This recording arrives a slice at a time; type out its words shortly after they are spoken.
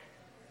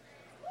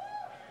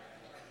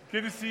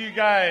Good to see you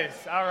guys.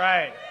 All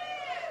right.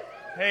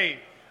 Hey,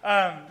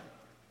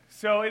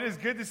 so it is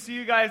good to see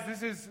you guys.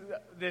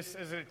 This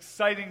is an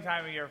exciting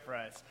time of year for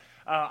us.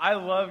 I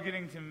love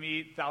getting to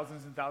meet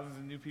thousands and thousands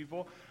of new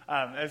people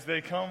as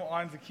they come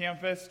onto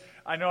campus.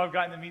 I know I've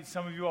gotten to meet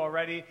some of you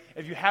already.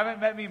 If you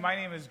haven't met me, my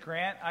name is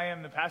Grant. I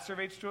am the pastor of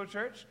H2O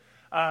Church.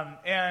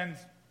 And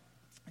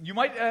you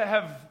might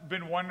have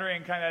been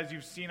wondering, kind of as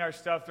you've seen our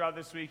stuff throughout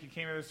this week, you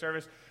came to the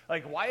service,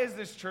 like, why is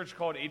this church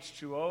called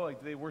H2O? Like,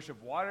 do they worship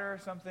water or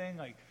something?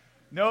 Like,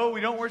 no, we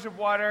don't worship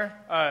water.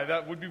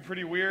 That would be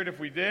pretty weird if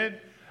we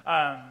did.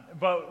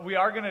 But we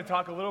are going to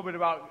talk a little bit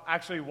about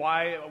actually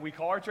why we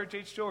call our church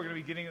H2O. We're going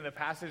to be getting into the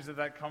passage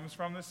that comes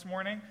from this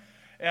morning.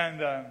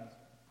 And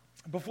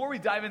before we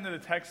dive into the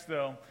text,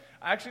 though,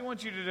 I actually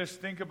want you to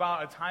just think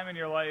about a time in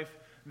your life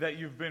that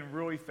you've been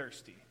really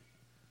thirsty.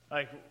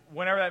 Like,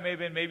 whenever that may have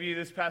been, maybe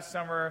this past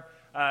summer,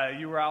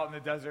 you were out in the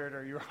desert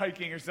or you were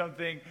hiking or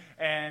something,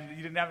 and you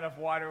didn't have enough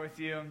water with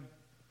you.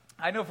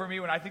 I know for me,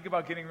 when I think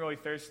about getting really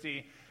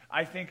thirsty,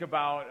 I think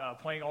about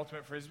playing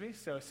Ultimate Frisbee.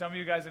 So some of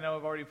you guys I know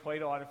have already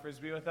played a lot of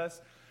Frisbee with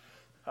us.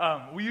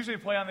 We usually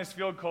play on this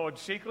field called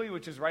Shakely,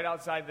 which is right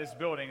outside this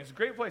building. It's a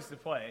great place to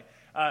play.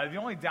 The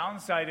only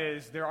downside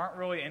is there aren't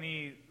really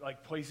any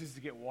places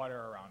to get water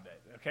around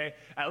it, okay?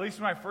 At least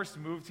when I first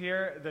moved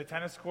here, the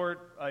tennis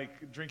court,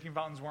 drinking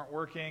fountains weren't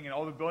working, and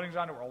all the buildings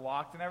around it were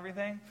locked and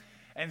everything.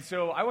 And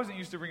so I wasn't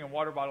used to bringing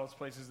water bottles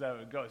places that I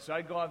would go. So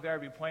I'd go out there,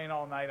 I'd be playing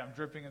all night, I'm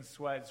dripping in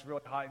sweat, it's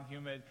really hot and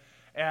humid,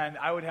 and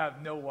I would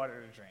have no water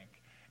to drink.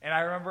 And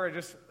I remember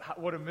just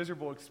what a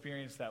miserable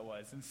experience that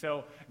was. And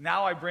so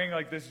now I bring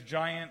this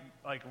giant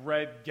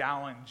red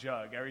gallon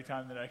jug every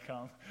time that I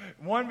come.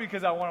 One,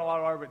 because I want a lot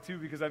of water, but two,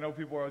 because I know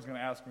people are always going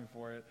to ask me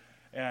for it,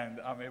 and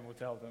I'm able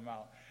to help them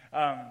out.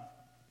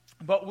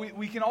 But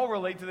we can all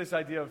relate to this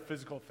idea of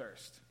physical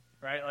thirst,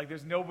 right? Like,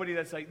 there's nobody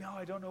that's like, no,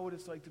 I don't know what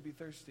it's like to be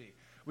thirsty.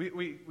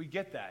 We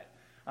get that.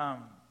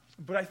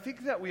 But I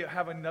think that we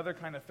have another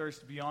kind of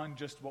thirst beyond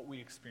just what we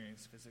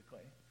experience physically.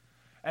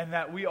 And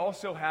that we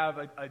also have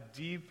a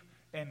deep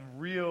and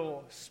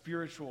real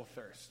spiritual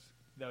thirst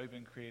that we've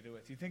been created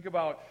with. You think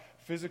about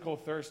physical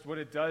thirst, what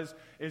it does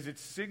is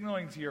it's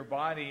signaling to your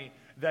body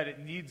that it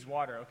needs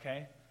water,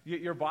 okay?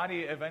 Your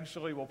body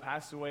eventually will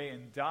pass away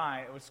and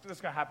die. It's going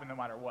to happen no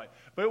matter what.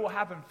 But it will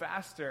happen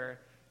faster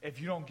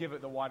if you don't give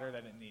it the water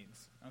that it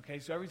needs, okay?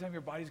 So every time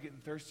your body's getting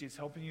thirsty, it's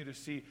helping you to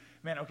see,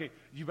 man, okay,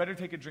 you better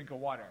take a drink of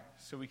water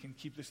so we can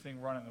keep this thing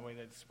running the way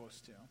that it's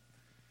supposed to.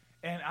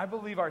 And I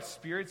believe our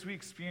spirits, we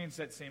experience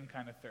that same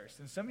kind of thirst.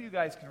 And some of you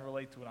guys can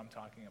relate to what I'm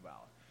talking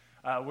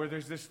about, where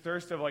there's this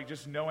thirst of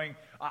just knowing,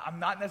 I'm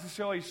not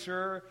necessarily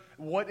sure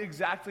what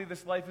exactly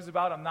this life is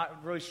about. I'm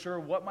not really sure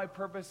what my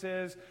purpose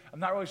is.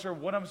 I'm not really sure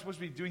what I'm supposed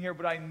to be doing here,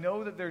 but I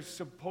know that there's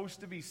supposed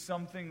to be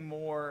something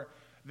more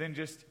than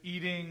just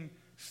eating,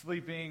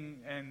 sleeping,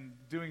 and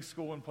doing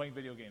school and playing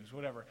video games,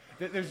 whatever.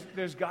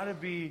 There's got to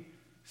be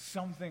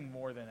something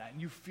more than that.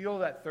 And you feel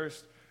that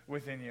thirst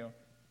within you.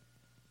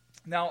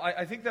 Now,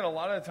 I think that a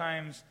lot of the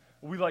times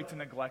we like to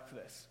neglect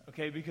this,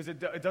 okay, because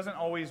it doesn't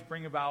always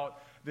bring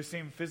about the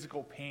same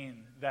physical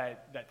pain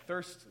that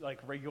thirst,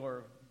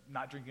 regular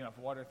not drinking enough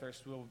water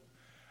thirst will.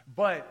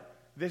 But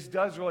this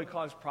does really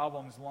cause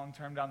problems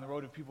long-term down the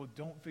road if people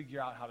don't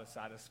figure out how to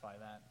satisfy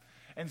that.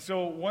 And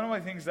so one of my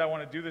things that I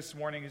want to do this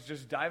morning is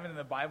just dive into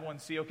the Bible and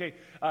see, okay,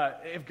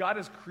 if God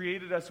has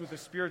created us with a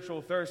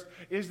spiritual thirst,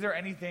 is there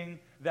anything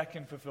that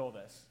can fulfill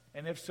this?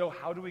 And if so,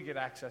 how do we get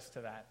access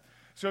to that?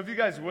 So if you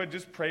guys would,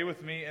 just pray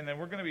with me, and then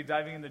we're going to be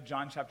diving into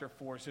John chapter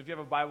 4. So if you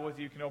have a Bible with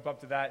you, you can open up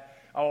to that.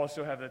 I'll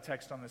also have the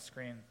text on the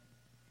screen.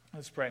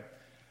 Let's pray.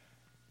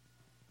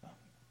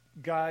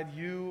 God,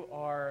 you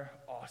are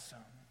awesome.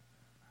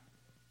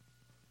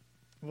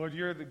 Lord,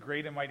 you're the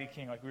great and mighty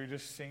King, like we were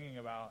just singing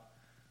about.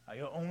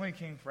 You're the only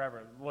King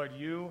forever. Lord,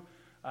 you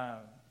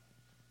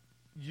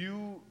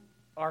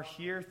are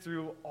here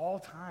through all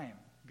time.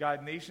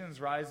 God, nations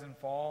rise and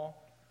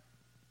fall.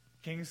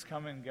 Kings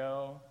come and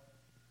go.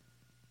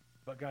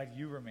 But God,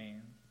 you remain.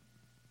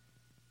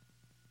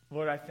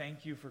 Lord, I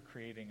thank you for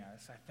creating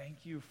us. I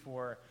thank you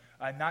for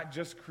not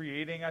just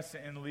creating us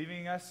and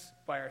leaving us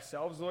by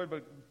ourselves, Lord,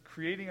 but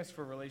creating us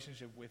for a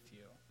relationship with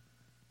you.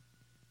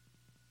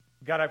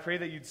 God, I pray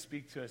that you'd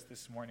speak to us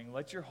this morning.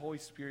 Let your Holy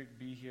Spirit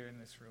be here in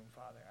this room,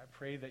 Father. I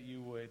pray that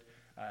you would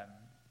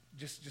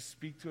just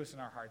speak to us in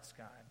our hearts,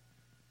 God.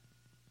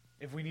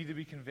 If we need to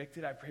be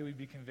convicted, I pray we'd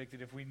be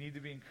convicted. If we need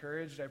to be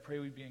encouraged, I pray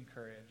we'd be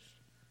encouraged.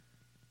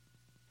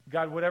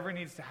 God, whatever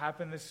needs to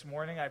happen this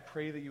morning, I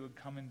pray that you would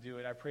come and do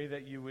it. I pray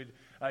that you would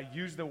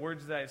use the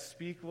words that I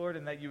speak, Lord,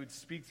 and that you would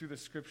speak through the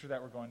scripture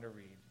that we're going to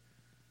read.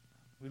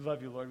 We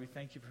love you, Lord. We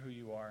thank you for who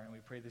you are, and we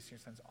pray this in your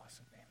Son's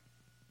awesome name.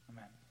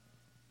 Amen.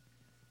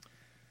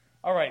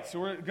 All right, so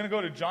we're going to go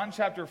to John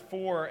chapter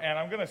 4, and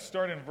I'm going to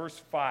start in verse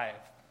 5.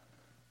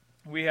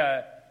 We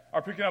are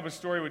picking up a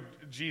story with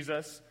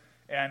Jesus,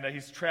 and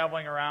he's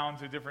traveling around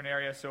to different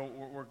areas, so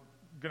we're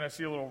going to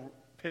see a little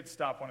pit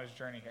stop on his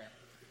journey here.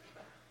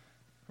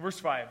 Verse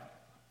 5,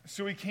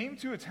 so he came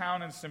to a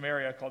town in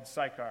Samaria called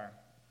Sychar,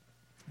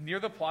 Near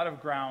the plot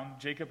of ground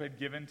Jacob had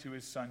given to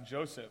his son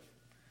Joseph.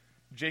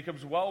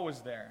 Jacob's well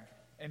was there,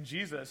 and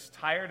Jesus,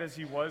 tired as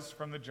he was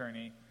from the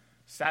journey,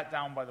 sat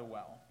down by the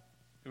well.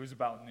 It was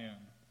about noon.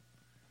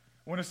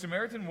 When a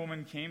Samaritan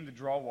woman came to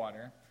draw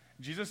water,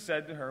 Jesus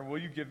said to her, "Will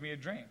you give me a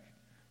drink?"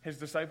 His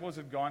disciples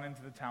had gone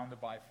into the town to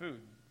buy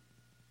food.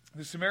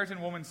 The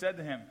Samaritan woman said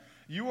to him,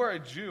 "You are a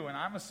Jew, and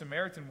I'm a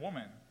Samaritan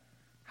woman.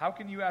 How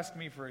can you ask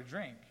me for a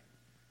drink?"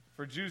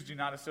 For Jews do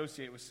not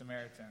associate with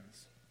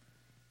Samaritans.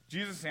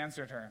 Jesus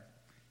answered her,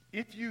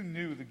 "If you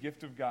knew the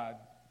gift of God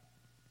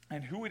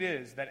and who it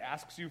is that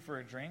asks you for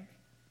a drink,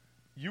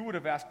 you would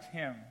have asked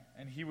him,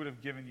 and he would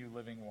have given you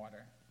living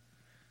water."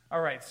 All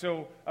right,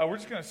 so we're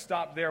just going to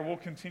stop there. We'll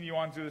continue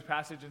on through this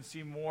passage and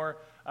see more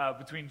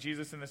between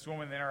Jesus and this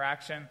woman, the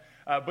interaction.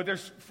 But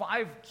there's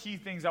 5 key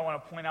things I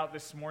want to point out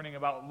this morning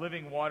about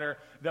living water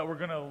that we're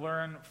going to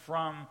learn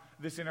from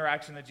this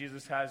interaction that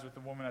Jesus has with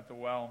the woman at the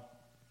well.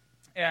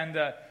 And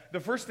the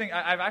first thing,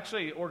 I've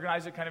actually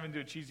organized it kind of into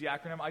a cheesy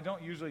acronym. I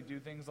don't usually do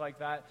things like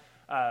that,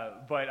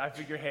 but I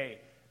figure, hey,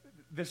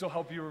 this will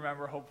help you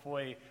remember,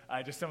 hopefully,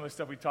 just some of the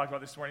stuff we talked about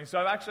this morning. So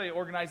I've actually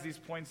organized these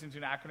points into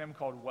an acronym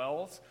called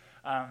WELLS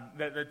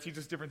that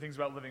teaches different things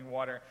about living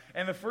water.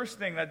 And the first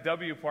thing, that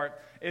W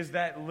part, is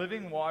that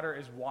living water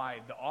is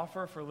wide. The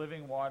offer for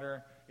living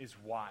water is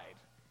wide.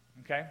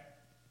 Okay?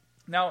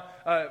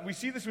 Now, we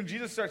see this when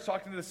Jesus starts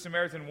talking to the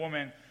Samaritan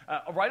woman.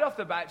 Right off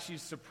the bat,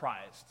 she's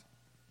surprised.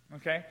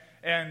 Okay?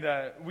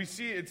 And we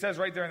see, it says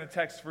right there in the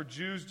text, for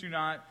Jews do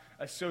not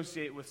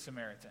associate with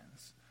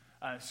Samaritans.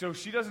 So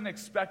she doesn't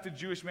expect a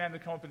Jewish man to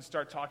come up and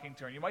start talking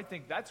to her. And you might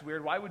think, that's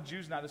weird. Why would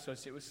Jews not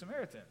associate with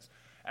Samaritans?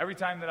 Every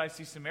time that I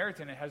see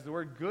Samaritan, it has the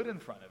word good in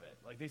front of it.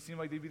 Like, they seem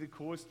like they'd be the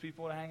coolest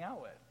people to hang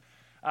out with.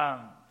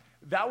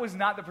 That was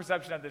not the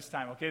perception at this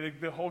time, okay?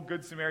 The whole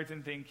Good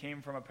Samaritan thing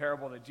came from a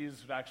parable that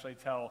Jesus would actually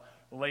tell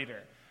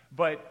later.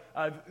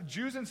 But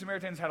Jews and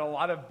Samaritans had a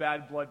lot of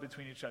bad blood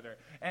between each other.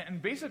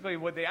 And basically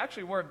what they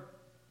actually were,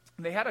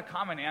 they had a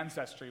common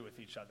ancestry with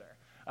each other.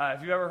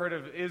 If you've ever heard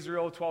of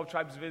Israel, 12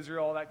 tribes of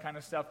Israel, all that kind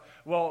of stuff,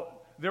 well,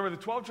 there were the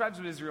 12 tribes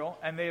of Israel,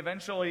 and they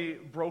eventually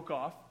broke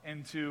off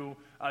into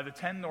the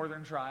 10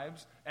 northern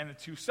tribes and the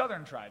 2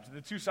 southern tribes. And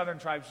the 2 southern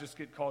tribes just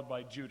get called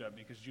by Judah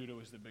because Judah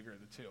was the bigger of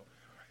the 2.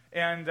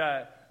 And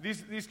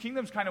these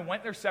kingdoms kind of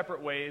went their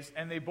separate ways,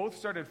 and they both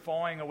started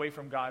falling away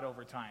from God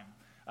over time.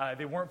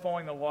 They weren't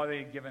following the law they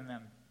had given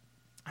them.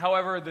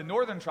 However, the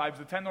northern tribes,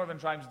 the 10 northern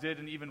tribes, did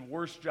an even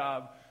worse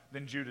job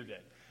than Judah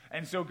did.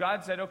 And so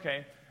God said,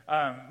 okay,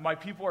 my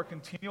people are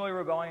continually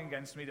rebelling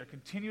against me. They're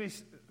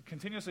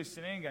continuously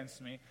sinning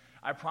against me.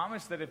 I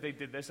promised that if they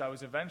did this, I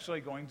was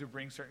eventually going to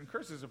bring certain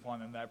curses upon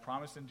them that I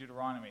promised in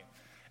Deuteronomy.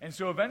 And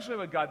so eventually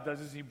what God does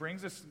is he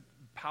brings this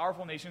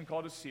powerful nation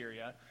called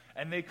Assyria,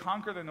 and they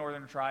conquer the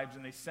northern tribes,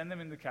 and they send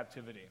them into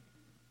captivity.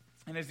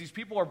 And as these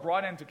people are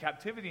brought into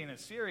captivity in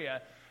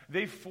Assyria,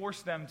 they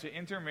force them to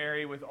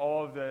intermarry with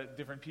all of the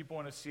different people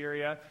in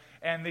Assyria,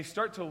 and they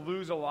start to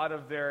lose a lot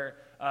of their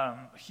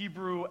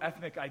Hebrew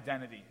ethnic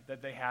identity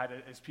that they had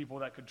as people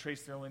that could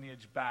trace their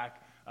lineage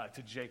back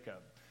to Jacob.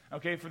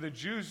 Okay, for the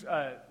Jews,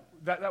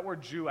 that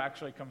word Jew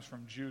actually comes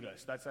from Judah,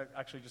 so that's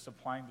actually just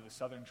applying to the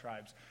southern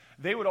tribes.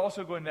 They would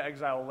also go into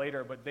exile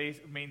later, but they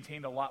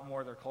maintained a lot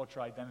more of their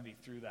cultural identity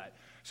through that.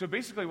 So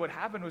basically what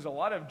happened was a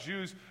lot of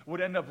Jews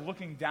would end up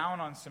looking down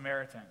on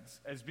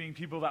Samaritans as being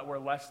people that were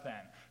less than,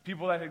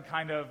 people that had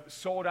kind of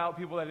sold out,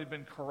 people that had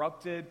been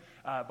corrupted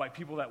by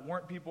people that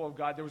weren't people of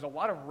God. There was a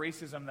lot of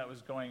racism that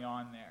was going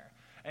on there.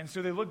 And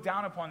so they looked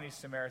down upon these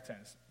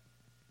Samaritans.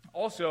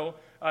 Also,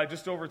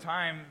 just over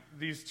time,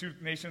 these 2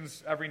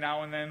 nations every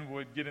now and then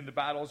would get into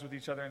battles with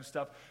each other and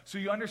stuff. So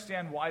you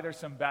understand why there's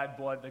some bad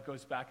blood that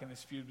goes back in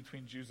this feud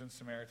between Jews and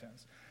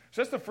Samaritans.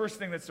 So that's the first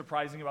thing that's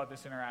surprising about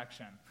this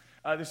interaction.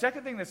 The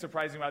second thing that's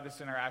surprising about this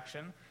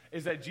interaction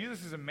is that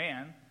Jesus is a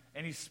man,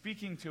 and he's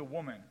speaking to a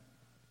woman.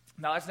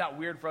 Now, that's not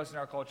weird for us in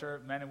our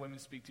culture. Men and women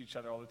speak to each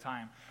other all the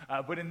time.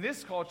 But in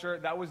this culture,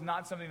 that was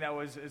not something that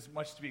was as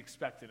much to be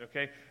expected,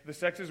 okay? The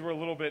sexes were a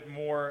little bit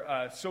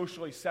more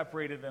socially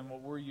separated than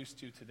what we're used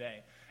to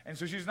today. And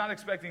so she's not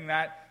expecting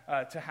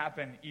that to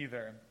happen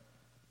either.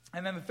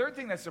 And then the third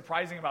thing that's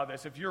surprising about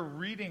this, if you're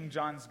reading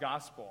John's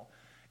gospel,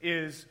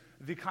 is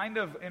the kind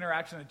of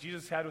interaction that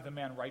Jesus had with a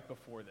man right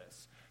before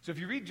this. So if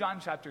you read John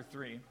chapter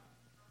 3,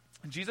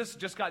 Jesus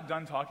just got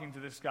done talking to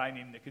this guy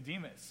named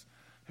Nicodemus,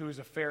 who is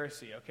a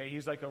Pharisee, okay?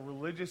 He's like a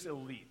religious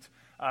elite,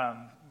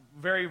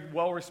 very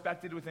well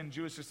respected within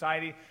Jewish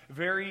society,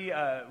 very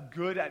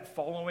good at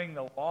following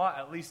the law,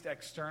 at least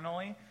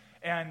externally.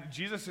 And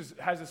Jesus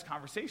has this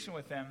conversation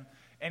with him,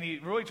 and he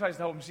really tries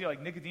to help him see,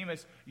 like,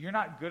 Nicodemus, you're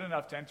not good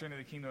enough to enter into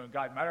the kingdom of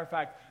God. Matter of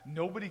fact,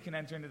 nobody can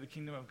enter into the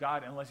kingdom of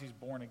God unless he's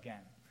born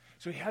again.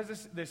 So he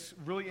has this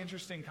really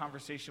interesting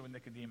conversation with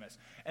Nicodemus.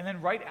 And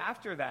then right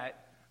after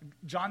that,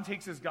 John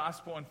takes his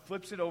gospel and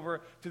flips it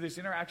over to this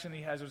interaction that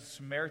he has with a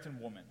Samaritan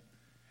woman.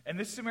 And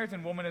this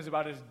Samaritan woman is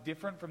about as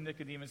different from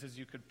Nicodemus as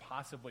you could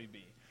possibly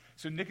be.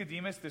 So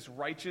Nicodemus, this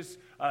righteous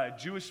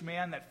Jewish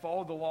man that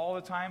followed the law all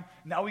the time,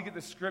 now we get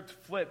the script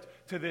flipped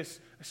to this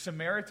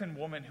Samaritan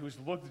woman who's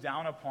looked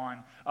down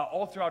upon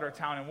all throughout our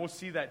town, and we'll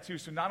see that too.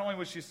 So not only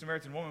was she a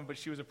Samaritan woman, but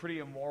she was a pretty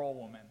immoral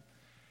woman.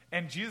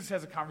 And Jesus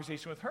has a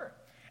conversation with her.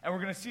 And we're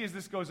going to see as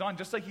this goes on,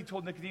 just like he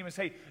told Nicodemus,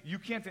 hey, you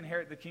can't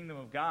inherit the kingdom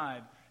of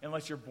God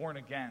unless you're born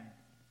again.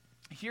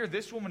 Here,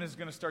 this woman is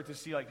going to start to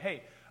see like,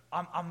 hey,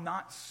 I'm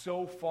not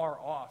so far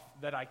off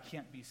that I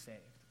can't be saved.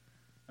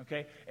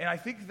 Okay? And I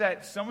think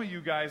that some of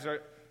you guys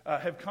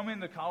have come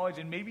into college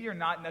and maybe you're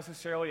not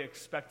necessarily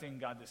expecting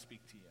God to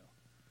speak to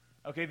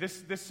you. Okay?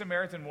 This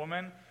Samaritan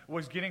woman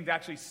was getting to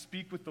actually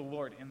speak with the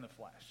Lord in the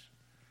flesh.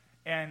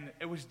 And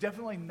it was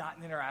definitely not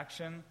an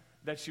interaction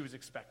that she was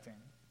expecting.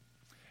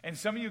 And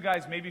some of you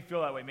guys maybe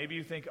feel that way. Maybe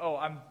you think, oh,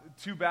 I'm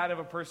too bad of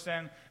a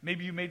person.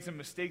 Maybe you made some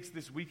mistakes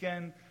this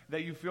weekend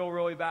that you feel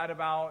really bad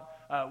about.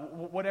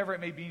 Whatever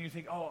it may be, and you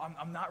think, oh,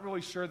 I'm not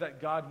really sure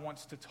that God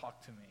wants to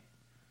talk to me.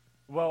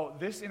 Well,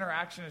 this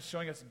interaction is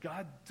showing us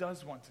God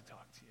does want to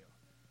talk to you.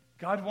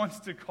 God wants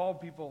to call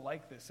people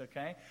like this,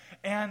 okay?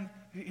 And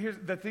here's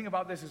the thing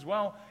about this as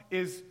well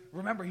is,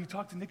 remember, he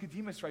talked to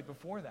Nicodemus right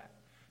before that.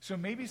 So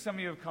maybe some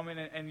of you have come in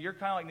and you're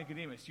kind of like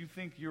Nicodemus. You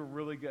think you're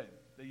really good,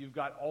 that you've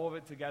got all of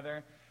it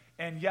together.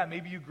 And yeah,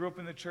 maybe you grew up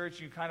in the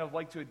church, you kind of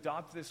like to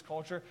adopt this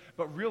culture,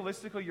 but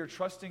realistically, you're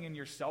trusting in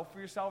yourself for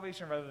your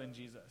salvation rather than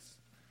Jesus.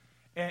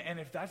 And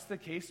if that's the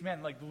case,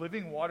 man, like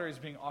living water is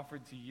being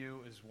offered to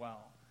you as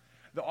well.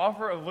 The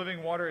offer of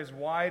living water is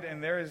wide,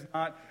 and there is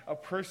not a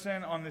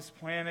person on this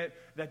planet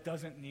that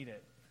doesn't need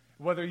it.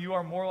 Whether you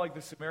are more like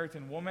the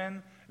Samaritan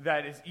woman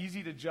that is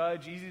easy to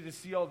judge, easy to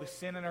see all the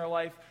sin in her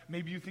life,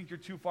 maybe you think you're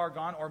too far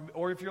gone,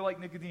 or if you're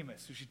like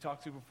Nicodemus, who she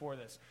talked to before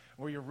this,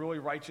 where you're really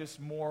righteous,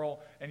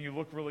 moral, and you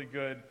look really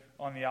good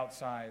on the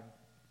outside.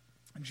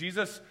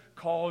 Jesus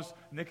calls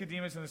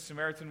Nicodemus and the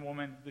Samaritan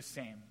woman the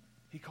same.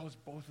 He calls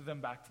both of them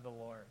back to the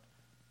Lord.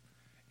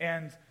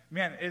 And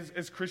man,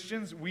 as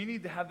Christians, we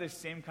need to have this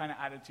same kind of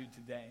attitude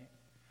today.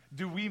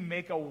 Do we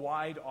make a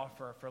wide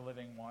offer for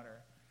living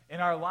water in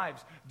our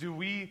lives? Do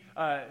we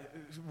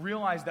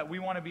realize that we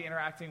want to be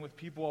interacting with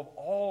people of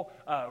all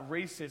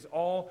races,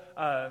 all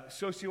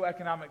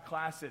socioeconomic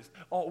classes,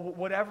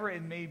 whatever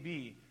it may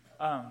be?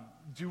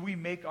 Do we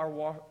make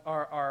our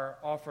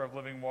offer of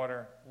living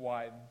water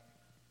wide?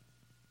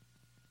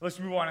 Let's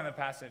move on in the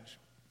passage.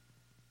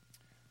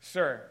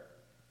 Sir,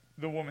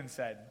 the woman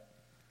said,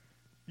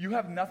 you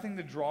have nothing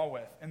to draw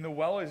with, and the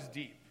well is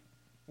deep.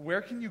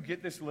 Where can you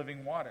get this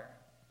living water?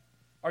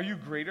 Are you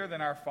greater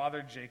than our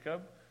father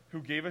Jacob,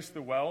 who gave us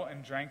the well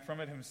and drank from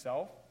it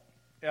himself,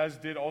 as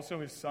did also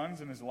his sons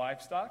and his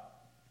livestock?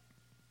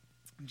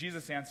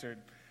 Jesus answered,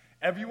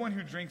 everyone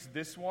who drinks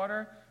this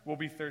water will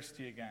be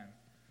thirsty again.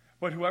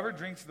 But whoever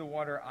drinks the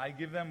water I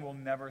give them will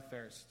never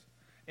thirst.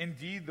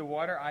 Indeed, the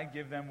water I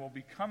give them will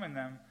become in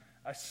them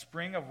a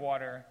spring of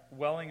water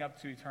welling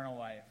up to eternal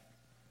life.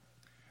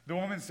 The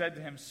woman said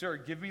to him, sir,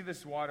 give me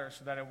this water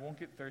so that I won't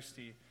get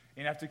thirsty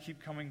and have to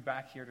keep coming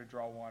back here to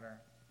draw water.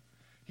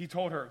 He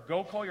told her,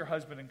 go call your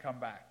husband and come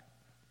back.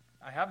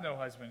 I have no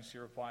husband, she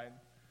replied.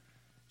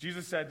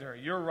 Jesus said to her,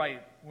 you're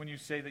right when you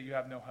say that you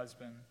have no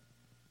husband.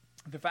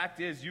 The fact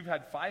is, you've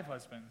had 5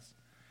 husbands,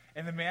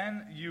 and the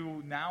man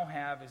you now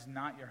have is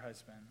not your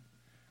husband.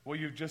 What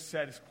you've just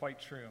said is quite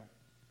true.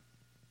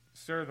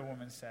 Sir, the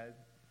woman said,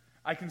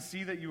 I can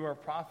see that you are a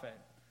prophet.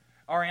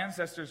 Our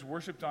ancestors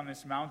worshipped on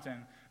this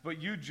mountain,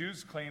 but you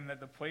Jews claim that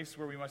the place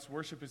where we must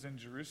worship is in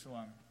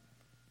Jerusalem.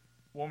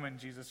 Woman,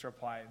 Jesus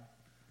replied,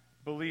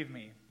 believe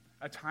me,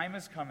 a time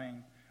is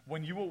coming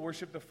when you will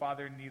worship the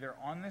Father neither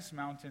on this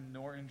mountain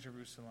nor in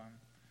Jerusalem.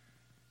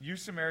 You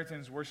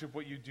Samaritans worship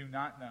what you do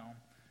not know.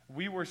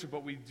 We worship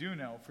what we do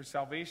know, for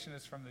salvation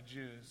is from the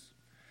Jews.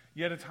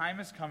 Yet a time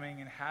is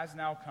coming and has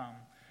now come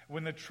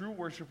when the true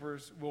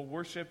worshipers will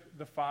worship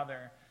the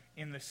Father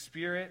in the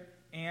Spirit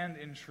and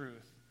in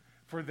truth.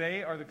 For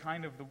they are the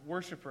kind of the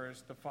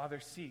worshipers the Father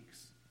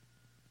seeks.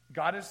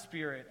 God is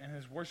Spirit, and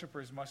his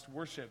worshipers must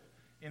worship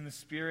in the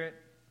Spirit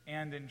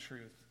and in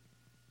truth.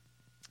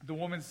 The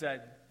woman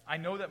said, I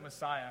know that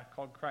Messiah,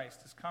 called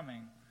Christ, is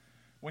coming.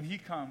 When he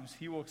comes,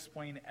 he will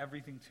explain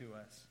everything to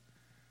us.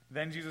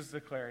 Then Jesus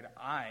declared,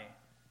 I,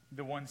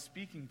 the one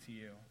speaking to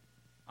you,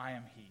 I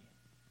am he.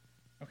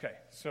 Okay,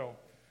 so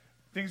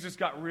things just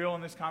got real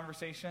in this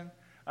conversation.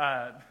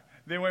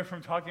 They went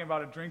from talking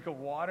about a drink of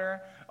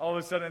water all of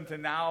a sudden to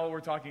now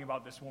we're talking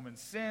about this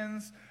woman's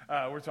sins.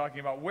 We're talking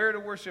about where to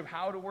worship,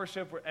 how to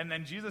worship. And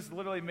then Jesus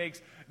literally makes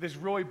this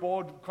really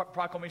bold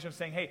proclamation of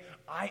saying, hey,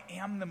 I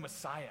am the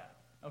Messiah.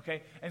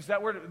 Okay? And so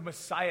that word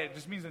Messiah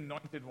just means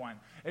anointed one.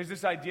 It's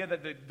this idea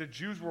that the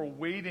Jews were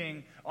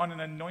waiting on an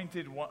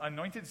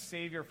anointed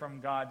Savior from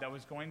God that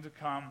was going to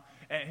come,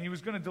 and he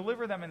was going to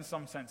deliver them in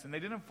some sense. And they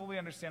didn't fully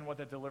understand what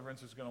that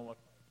deliverance was going to look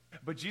like.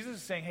 But Jesus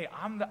is saying, hey,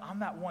 I'm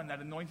that one, that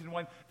anointed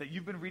one that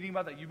you've been reading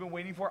about, that you've been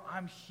waiting for.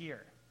 I'm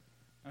here.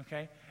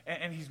 Okay?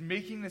 And he's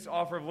making this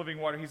offer of living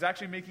water. He's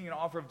actually making an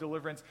offer of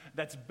deliverance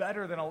that's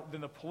better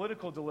than the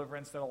political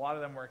deliverance that a lot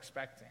of them were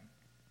expecting.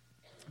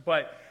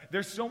 But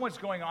there's so much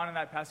going on in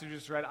that passage we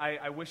just read.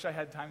 I wish I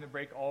had time to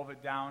break all of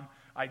it down.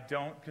 I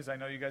don't, because I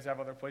know you guys have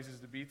other places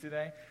to be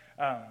today.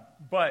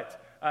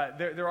 But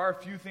there are a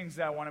few things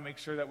that I want to make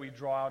sure that we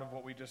draw out of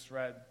what we just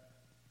read.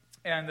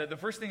 And the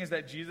first thing is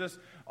that Jesus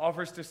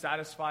offers to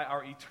satisfy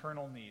our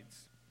eternal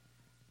needs.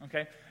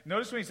 Okay?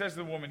 Notice when he says to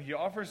the woman, he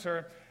offers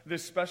her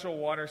this special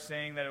water,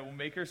 saying that it will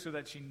make her so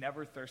that she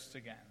never thirsts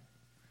again.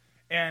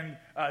 And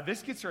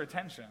this gets her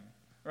attention,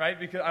 right?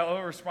 Because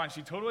I'll respond.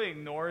 She totally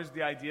ignores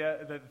the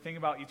idea, the thing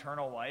about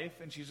eternal life,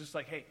 and she's just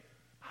like, hey,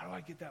 how do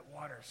I get that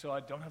water so I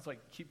don't have to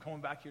keep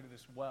coming back here to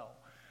this well?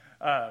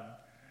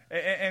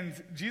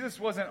 And Jesus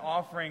wasn't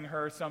offering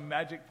her some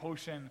magic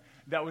potion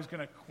that was going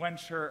to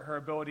quench her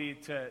ability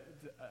to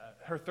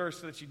her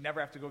thirst so that she'd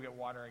never have to go get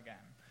water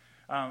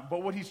again.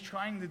 But what he's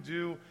trying to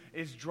do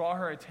is draw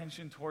her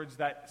attention towards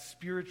that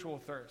spiritual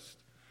thirst,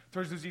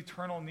 towards those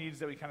eternal needs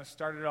that we kind of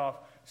started off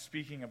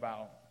speaking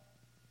about.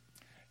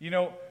 You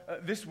know,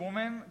 this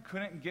woman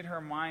couldn't get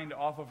her mind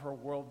off of her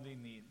worldly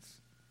needs.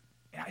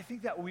 And I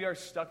think that we are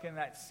stuck in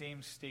that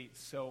same state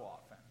so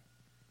often.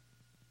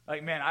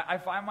 Like, man, I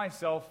find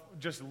myself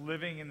just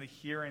living in the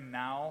here and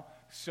now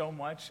so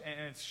much,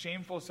 and it's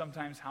shameful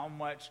sometimes how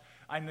much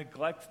I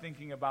neglect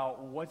thinking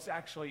about what's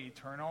actually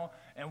eternal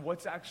and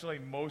what's actually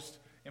most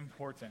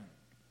important.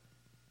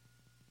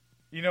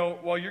 You know,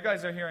 while you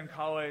guys are here in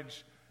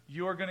college,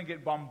 you are going to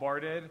get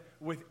bombarded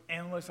with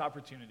endless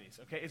opportunities,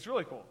 okay? It's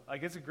really cool.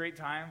 Like, it's a great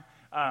time.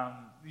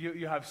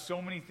 You have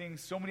so many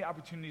things, so many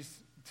opportunities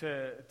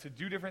to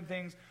do different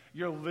things.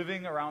 You're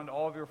living around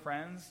all of your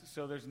friends,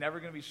 so there's never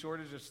going to be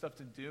shortage of stuff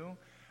to do.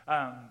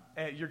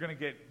 You're going to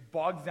get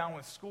bogged down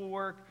with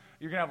schoolwork.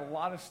 You're going to have a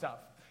lot of stuff.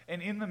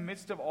 And in the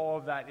midst of all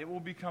of that, it will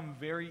become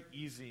very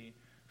easy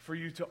for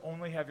you to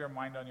only have your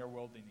mind on your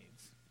worldly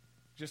needs.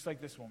 Just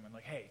like this woman.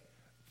 Like, hey,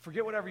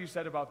 forget whatever you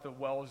said about the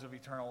wells of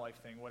eternal life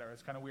thing, whatever.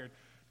 It's kind of weird.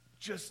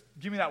 Just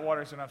give me that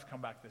water so I don't have to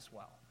come back this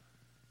well.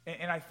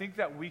 And I think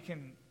that we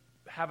can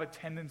have a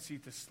tendency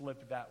to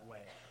slip that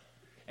way.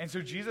 And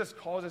so Jesus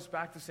calls us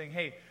back to saying,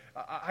 hey,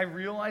 I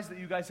realize that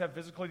you guys have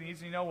physical needs,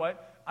 and you know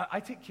what?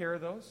 I take care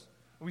of those.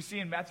 We see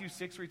in Matthew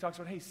 6 where he talks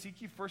about, hey, seek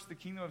ye first the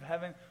kingdom of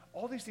heaven.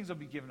 All these things will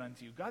be given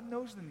unto you. God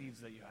knows the needs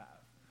that you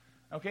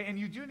have. Okay, and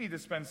you do need to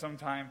spend some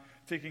time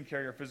taking care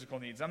of your physical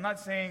needs. I'm not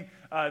saying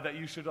that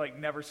you should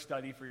never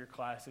study for your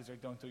classes or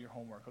don't do your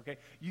homework, okay?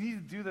 You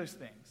need to do those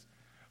things.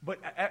 But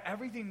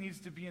everything needs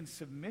to be in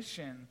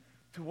submission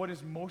to what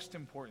is most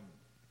important,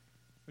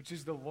 which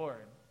is the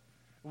Lord.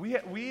 We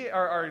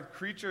are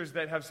creatures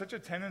that have such a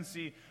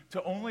tendency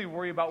to only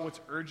worry about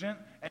what's urgent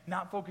and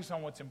not focus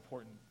on what's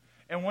important.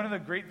 And one of the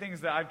great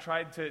things that I've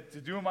tried to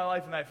do in my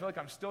life, and that I feel like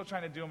I'm still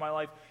trying to do in my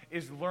life,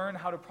 is learn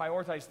how to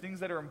prioritize things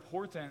that are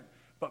important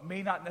but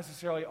may not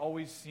necessarily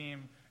always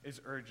seem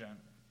as urgent.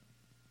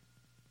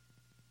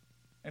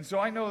 And so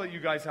I know that you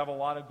guys have a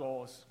lot of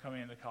goals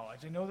coming into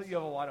college. I know that you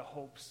have a lot of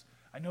hopes.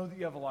 I know that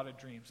you have a lot of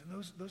dreams.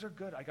 And those are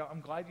good.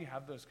 I'm glad you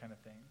have those kind of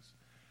things.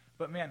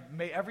 But man,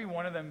 may every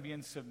one of them be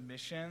in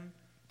submission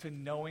to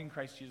knowing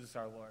Christ Jesus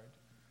our Lord.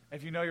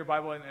 If you know your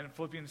Bible in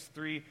Philippians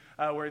 3,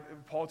 where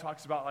Paul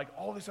talks about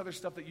all this other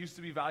stuff that used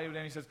to be valued,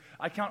 and he says,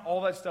 I count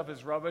all that stuff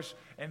as rubbish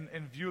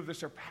in view of the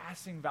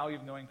surpassing value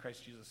of knowing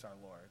Christ Jesus our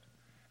Lord.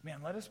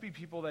 Man, let us be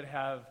people that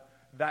have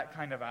that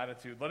kind of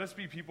attitude. Let us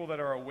be people that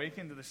are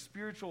awakened to the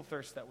spiritual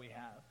thirst that we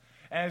have.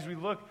 And as we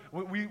look,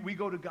 we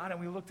go to God and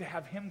we look to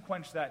have him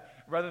quench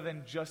that rather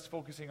than just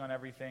focusing on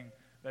everything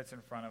that's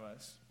in front of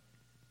us.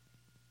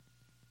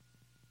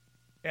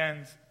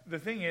 And the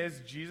thing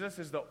is, Jesus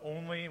is the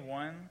only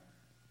one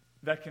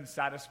that can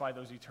satisfy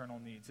those eternal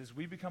needs. As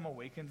we become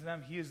awakened to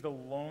them, he is the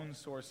lone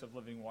source of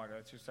living water.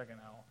 That's your second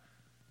L.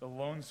 The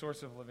lone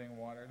source of living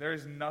water. There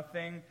is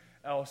nothing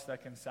else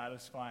that can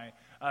satisfy.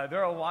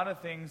 There are a lot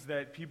of things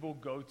that people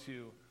go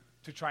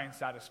to try and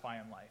satisfy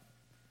in life.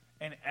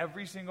 And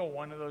every single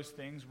one of those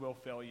things will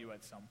fail you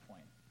at some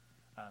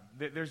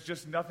point. There's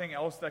just nothing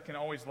else that can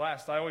always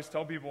last. I always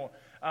tell people,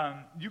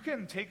 you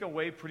can take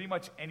away pretty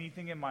much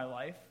anything in my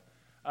life,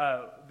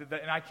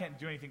 and I can't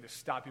do anything to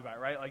stop you by it,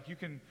 right?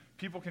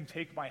 People can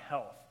take my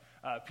health.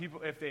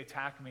 People, if they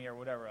attack me or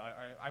whatever,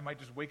 I might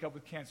just wake up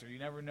with cancer. You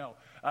never know.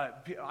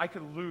 I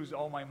could lose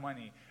all my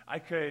money.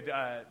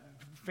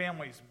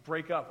 Families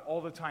break up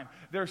all the time.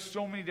 There are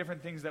so many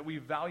different things that we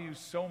value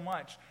so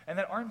much, and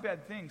that aren't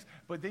bad things,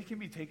 but they can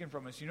be taken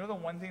from us. You know the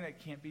one thing that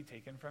can't be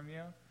taken from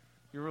you?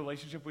 Your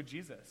relationship with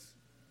Jesus.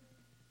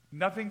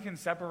 Nothing can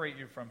separate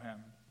you from him.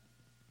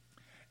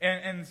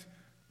 And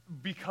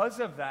because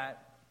of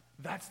that,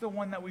 that's the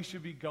one that we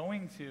should be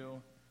going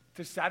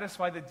to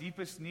satisfy the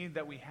deepest need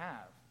that we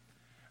have.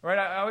 Right?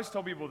 I always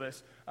tell people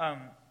this.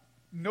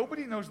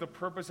 Nobody knows the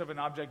purpose of an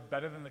object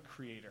better than the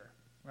creator.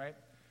 Right?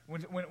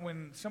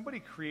 When somebody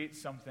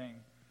creates something,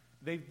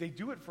 they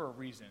do it for a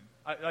reason.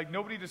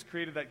 Nobody just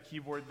created that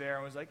keyboard there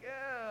and was like,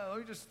 yeah, let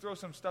me just throw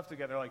some stuff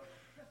together.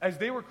 As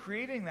they were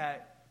creating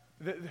that,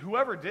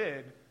 whoever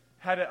did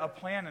had a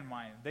plan in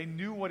mind. They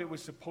knew what it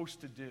was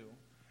supposed to do.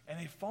 And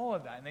they follow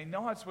that, and they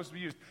know how it's supposed to be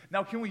used.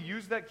 Now, can we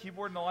use that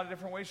keyboard in a lot of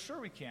different ways? Sure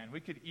we can. We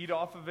could eat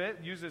off of it,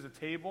 use it as a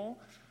table,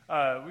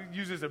 we could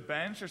use it as a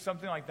bench or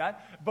something like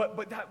that.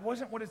 But that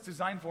wasn't what it's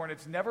designed for, and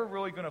it's never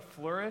really going to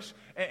flourish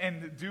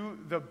and do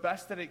the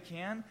best that it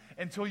can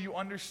until you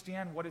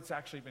understand what it's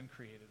actually been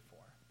created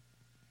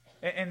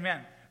for. And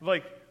man,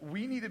 like,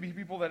 we need to be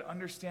people that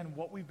understand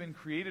what we've been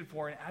created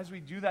for, and as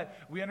we do that,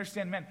 we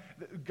understand, man,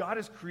 God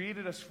has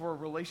created us for a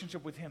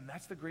relationship with him.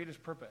 That's the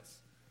greatest purpose.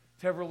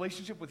 To have a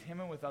relationship with him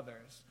and with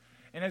others.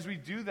 And as we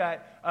do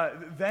that,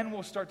 then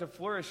we'll start to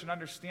flourish and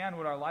understand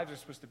what our lives are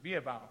supposed to be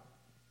about.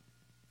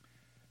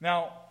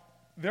 Now,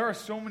 there are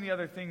so many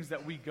other things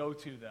that we go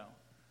to, though.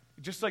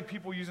 Just like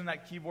people using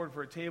that keyboard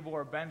for a table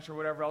or a bench or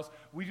whatever else,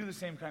 we do the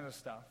same kind of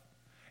stuff.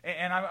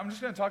 And I'm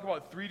just going to talk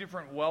about 3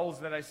 different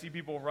wells that I see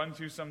people run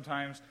to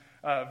sometimes,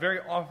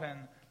 very often,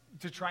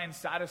 to try and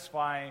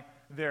satisfy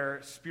their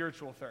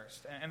spiritual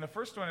thirst. And the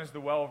first one is the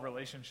well of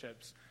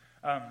relationships.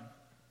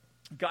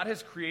 God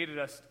has created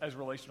us as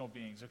relational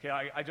beings, okay?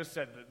 I just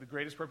said that the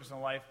greatest purpose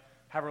in life,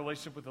 have a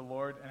relationship with the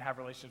Lord and have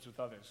relationships with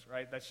others,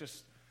 right? That's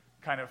just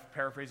kind of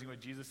paraphrasing what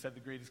Jesus said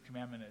the greatest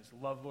commandment is.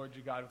 Love Lord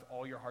your God with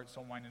all your heart,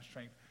 soul, mind, and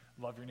strength.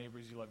 Love your neighbor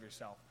as you love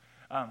yourself.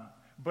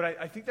 But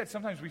I think that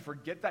sometimes we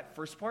forget that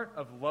first part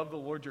of love the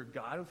Lord your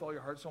God with all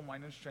your heart, soul,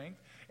 mind, and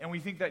strength, and we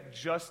think that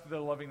just the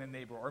loving the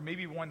neighbor, or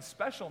maybe one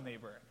special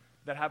neighbor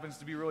that happens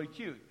to be really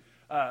cute,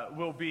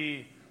 will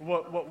be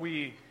what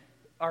we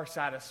are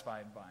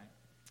satisfied by.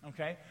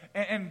 Okay?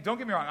 And don't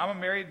get me wrong, I'm a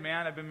married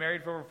man. I've been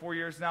married for over 4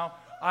 years now.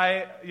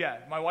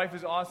 My wife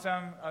is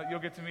awesome. You'll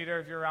get to meet her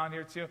if you're around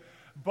here too.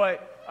 But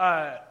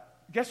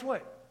guess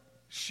what?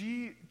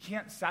 She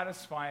can't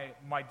satisfy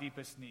my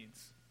deepest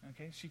needs.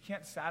 Okay? She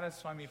can't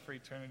satisfy me for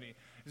eternity.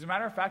 As a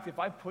matter of fact, if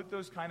I put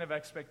those kind of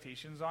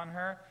expectations on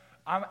her,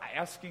 I'm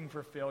asking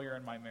for failure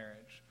in my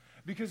marriage.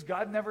 Because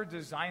God never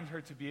designed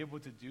her to be able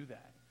to do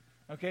that.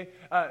 Okay?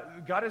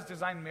 God has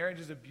designed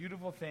marriage as a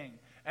beautiful thing,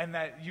 and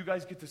that you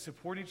guys get to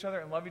support each other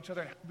and love each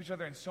other and help each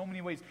other in so many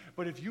ways.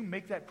 But if you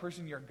make that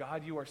person your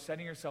God, you are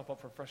setting yourself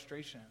up for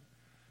frustration.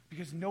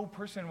 Because no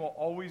person will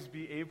always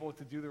be able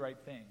to do the right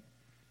thing.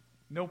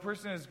 No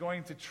person is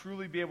going to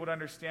truly be able to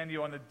understand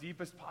you on the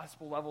deepest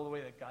possible level the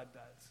way that God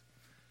does.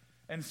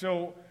 And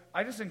so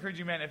I just encourage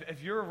you, man,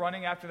 if you're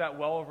running after that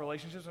well of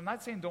relationships, I'm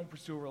not saying don't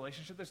pursue a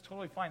relationship. That's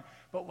totally fine.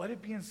 But let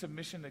it be in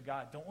submission to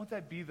God. Don't let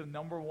that be the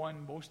number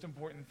one most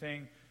important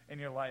thing in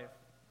your life.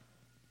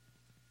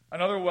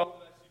 Another well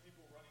that I see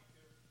people running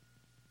to,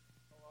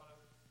 a lot of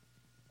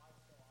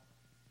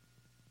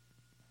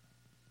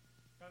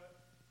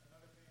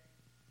another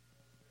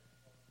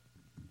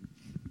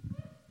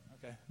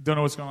thing. Okay, don't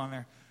know what's going on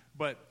there.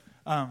 But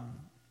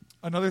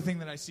another thing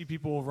that I see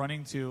people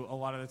running to a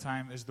lot of the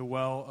time is the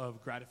well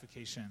of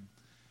gratification.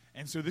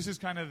 And so this is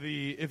kind of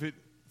the if it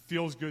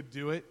feels good,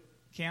 do it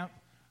camp.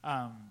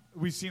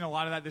 We've seen a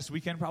lot of that this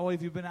weekend probably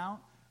if you've been out.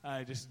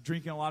 Just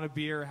drinking a lot of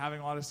beer, having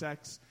a lot of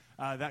sex,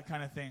 that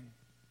kind of thing.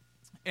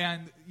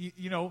 And,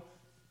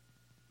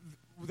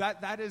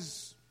 that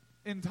is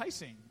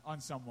enticing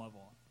on some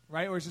level,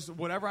 right? Or it's just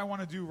whatever I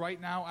want to do right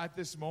now at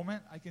this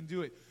moment, I can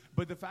do it.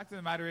 But the fact of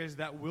the matter is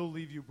that will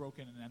leave you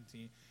broken and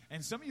empty.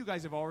 And some of you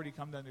guys have already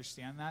come to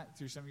understand that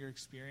through some of your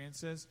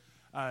experiences.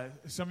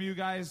 Some of you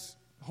guys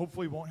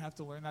hopefully won't have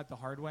to learn that the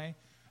hard way.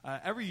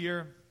 Every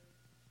year,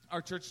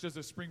 our church does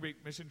a spring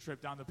break mission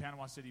trip down to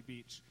Panama City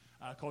Beach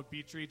called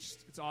Beach Reach.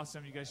 It's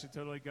awesome. You guys should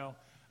totally go.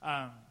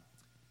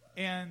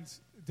 And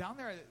down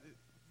there,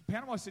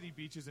 Panama City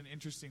Beach is an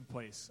interesting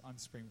place on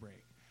spring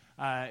break.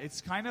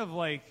 It's kind of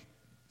like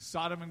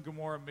Sodom and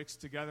Gomorrah mixed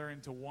together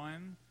into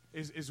one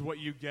is what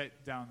you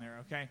get down there,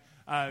 okay?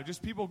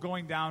 Just people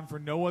going down for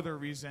no other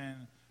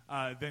reason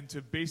than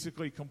to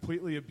basically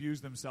completely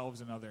abuse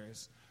themselves and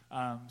others,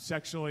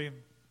 sexually,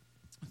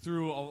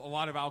 through a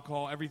lot of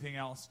alcohol, everything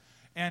else.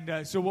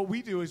 And so what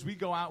we do is we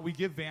go out, we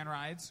give van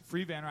rides,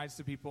 free van rides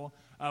to people.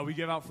 We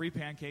give out free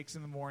pancakes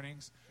in the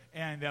mornings.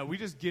 And we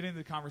just get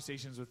into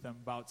conversations with them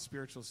about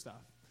spiritual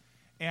stuff.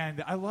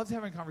 And I loved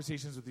having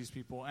conversations with these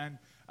people. And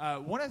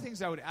one of the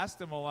things I would ask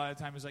them a lot of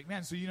the time is like,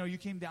 man, so, you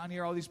came down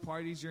here, all these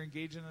parties, you're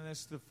engaging in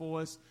this to the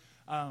fullest.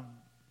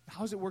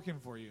 How's it working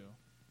for you?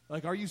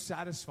 Like, are you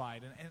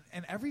satisfied?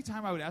 And every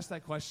time I would ask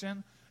that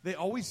question, they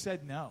always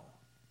said no.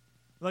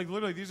 Like,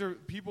 literally, these are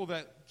people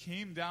that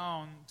came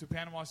down to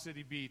Panama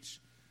City Beach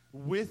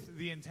with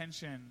the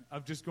intention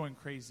of just going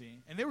crazy.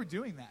 And they were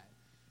doing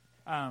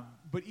that.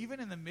 But even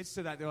in the midst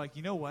of that, they're like,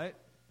 you know what?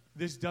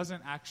 This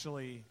doesn't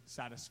actually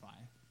satisfy.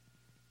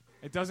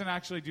 It doesn't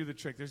actually do the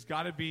trick. There's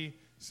got to be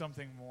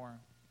something more.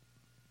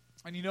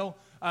 And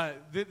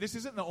this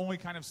isn't the only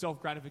kind of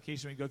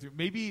self-gratification we go through.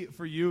 Maybe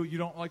for you, you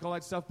don't like all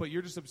that stuff, but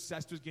you're just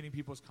obsessed with getting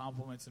people's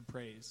compliments and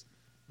praise.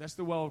 That's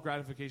the well of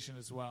gratification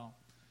as well.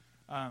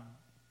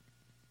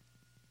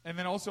 And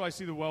then also I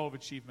see the well of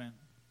achievement.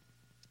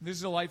 This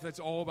is a life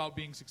that's all about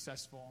being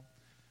successful.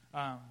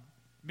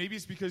 Maybe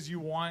it's because you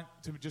want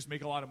to just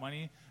make a lot of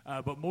money,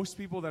 but most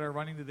people that are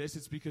running to this,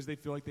 it's because they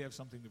feel like they have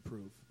something to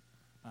prove.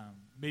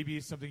 Maybe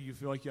it's something you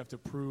feel like you have to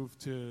prove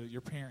to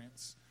your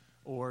parents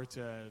or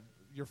to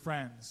your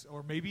friends,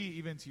 or maybe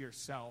even to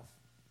yourself.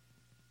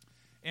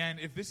 And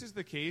if this is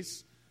the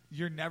case,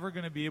 you're never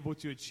going to be able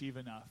to achieve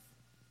enough.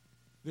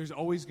 There's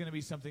always going to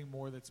be something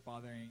more that's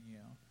bothering you.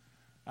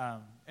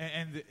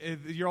 And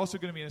you're also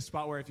going to be in a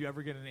spot where if you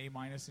ever get an A-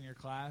 in your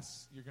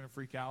class, you're going to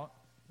freak out.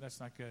 That's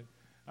not good.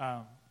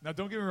 Now,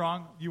 don't get me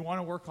wrong. You want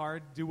to work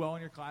hard, do well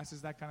in your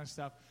classes, that kind of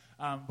stuff.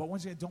 But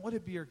once again, don't let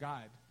it be your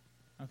guide.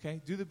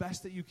 Okay? Do the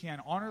best that you can.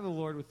 Honor the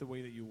Lord with the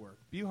way that you work.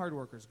 Be hard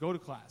workers. Go to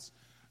class.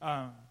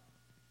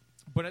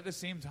 But at the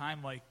same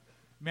time, like,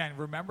 man,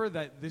 remember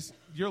that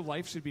your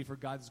life should be for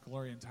God's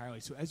glory entirely.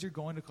 So as you're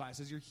going to class,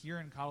 as you're here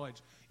in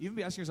college, even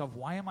be asking yourself,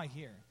 why am I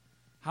here?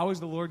 How is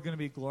the Lord going to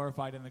be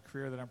glorified in the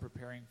career that I'm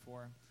preparing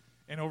for?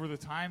 And over the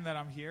time that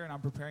I'm here and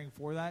I'm preparing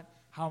for that,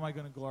 how am I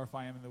going to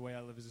glorify Him in the way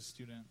I live as a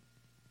student?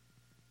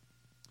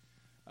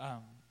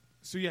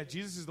 So yeah,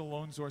 Jesus is the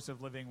lone source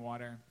of living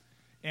water.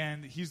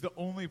 And He's the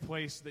only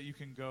place that you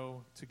can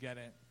go to get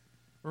it.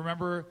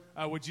 Remember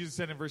what Jesus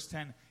said in verse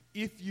 10,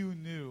 if you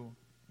knew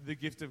the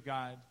gift of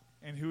God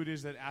and who it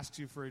is that asks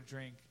you for a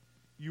drink,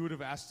 you would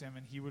have asked Him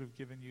and He would have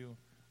given you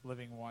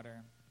living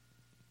water.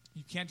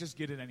 You can't just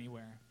get it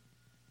anywhere.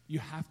 You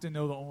have to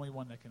know the only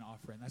one that can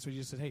offer it. And that's what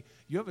Jesus said, hey,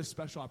 you have a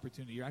special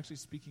opportunity. You're actually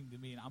speaking to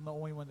me, and I'm the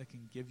only one that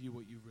can give you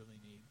what you really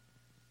need.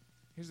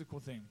 Here's the cool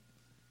thing.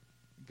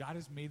 God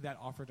has made that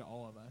offer to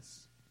all of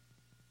us,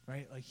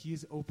 right? Like, He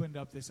has opened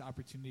up this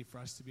opportunity for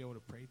us to be able to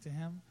pray to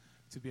Him,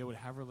 to be able to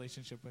have a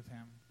relationship with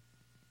Him.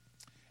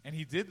 And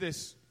He did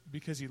this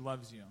because He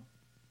loves you.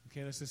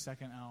 Okay, that's the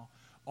second L.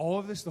 All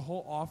of this, the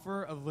whole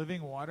offer of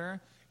living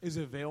water, is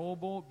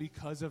available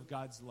because of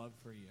God's love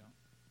for you.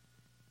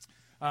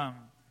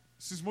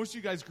 Since most of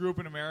you guys grew up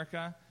in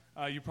America,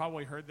 you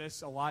probably heard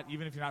this a lot,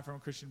 even if you're not from a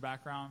Christian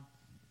background.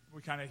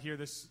 We kind of hear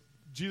this,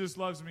 Jesus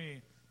loves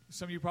me.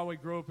 Some of you probably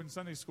grew up in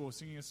Sunday school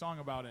singing a song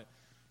about it.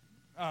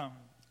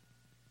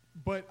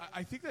 But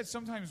I think that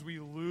sometimes we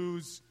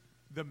lose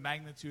the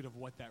magnitude of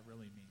what that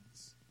really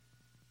means.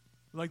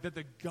 Like that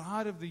the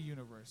God of the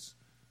universe,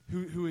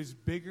 who is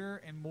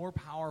bigger and more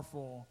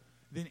powerful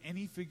than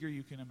any figure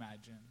you can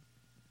imagine,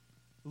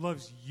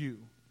 loves you.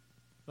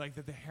 Like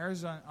that the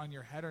hairs on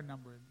your head are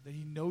numbered, that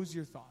He knows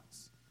your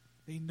thoughts,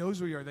 that He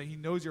knows where you are, that He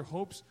knows your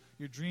hopes,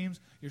 your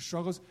dreams, your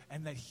struggles,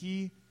 and that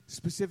He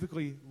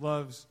specifically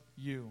loves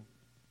you.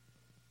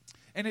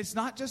 And it's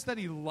not just that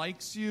He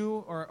likes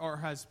you or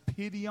has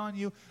pity on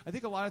you. I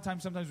think a lot of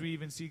times, sometimes we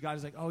even see God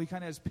as like, oh, He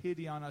kind of has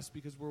pity on us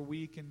because we're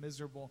weak and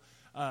miserable,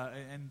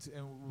 and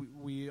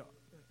we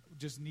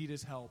just need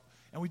His help.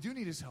 And we do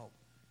need His help.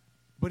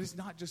 But it's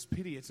not just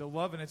pity. It's a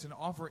love, and it's an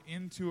offer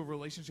into a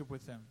relationship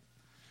with Him.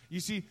 You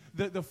see,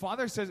 the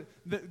Father says,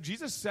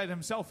 Jesus said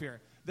Himself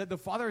here, that the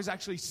Father is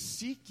actually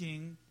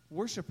seeking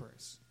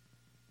worshipers.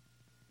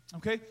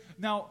 Okay?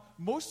 Now,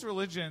 most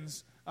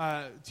religions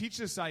teach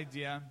this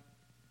idea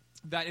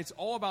that it's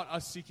all about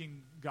us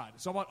seeking God.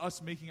 It's all about us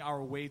making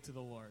our way to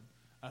the Lord,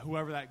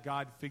 whoever that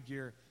God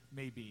figure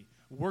may be.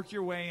 Work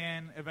your way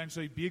in,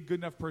 eventually be a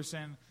good enough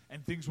person,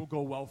 and things will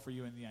go well for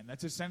you in the end.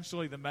 That's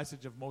essentially the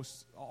message of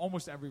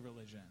almost every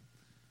religion.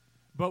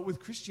 But with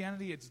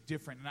Christianity, it's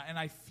different. And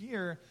I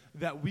fear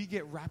that we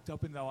get wrapped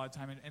up in that a lot of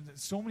time. And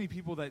so many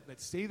people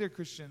that say they're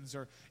Christians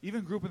or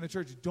even grew up in the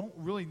church don't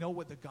really know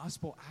what the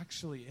gospel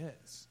actually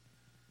is.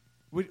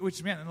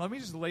 Which, man, and let me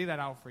just lay that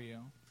out for you.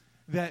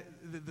 That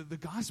the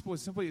gospel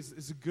is simply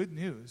is a good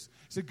news.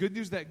 It's a good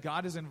news that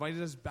God has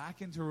invited us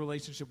back into a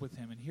relationship with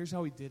Him. And here's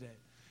how He did it.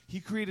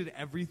 He created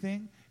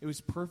everything. It was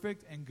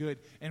perfect and good.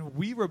 And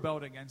we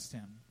rebelled against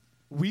Him.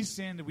 We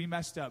sinned. We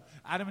messed up.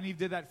 Adam and Eve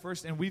did that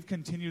first, and we've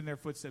continued in their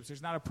footsteps.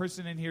 There's not a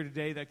person in here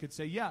today that could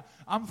say, yeah,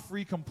 I'm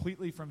free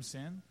completely from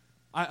sin.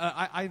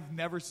 I've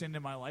never sinned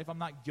in my life. I'm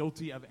not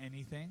guilty of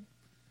anything.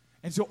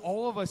 And so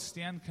all of us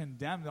stand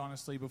condemned,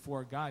 honestly,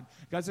 before God.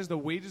 God says the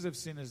wages of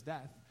sin is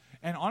death.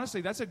 And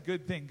honestly, that's a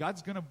good thing.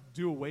 God's going to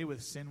do away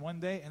with sin one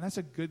day, and that's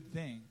a good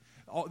thing.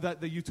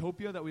 The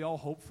utopia that we all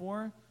hope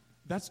for,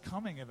 that's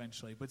coming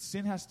eventually. But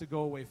sin has to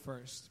go away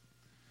first.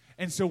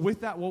 And so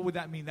with that, what would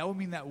that mean? That would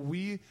mean that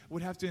we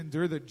would have to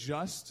endure the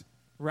just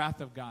wrath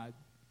of God.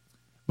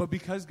 But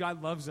because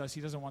God loves us,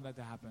 He doesn't want that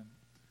to happen.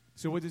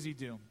 So what does He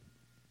do?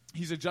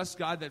 He's a just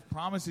God that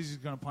promises He's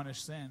going to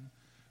punish sin.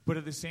 But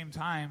at the same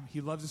time,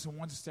 He loves us and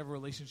wants us to have a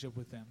relationship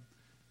with Him.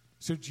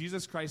 So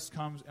Jesus Christ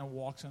comes and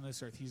walks on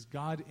this earth. He's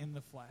God in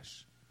the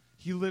flesh.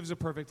 He lives a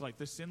perfect life,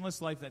 the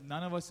sinless life that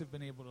none of us have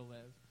been able to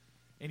live.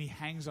 And He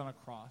hangs on a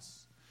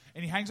cross.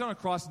 And He hangs on a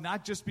cross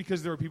not just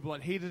because there were people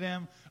that hated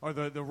Him or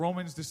the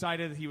Romans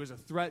decided that He was a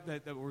threat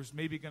that was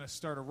maybe going to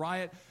start a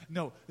riot.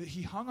 No,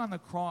 He hung on the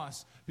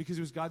cross because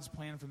it was God's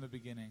plan from the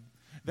beginning.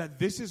 That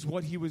this is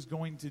what He was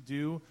going to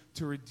do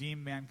to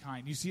redeem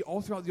mankind. You see,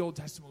 all throughout the Old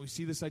Testament, we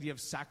see this idea of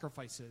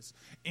sacrifices.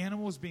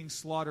 Animals being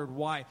slaughtered.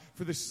 Why?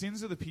 For the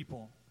sins of the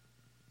people.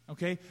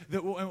 Okay,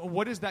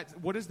 what is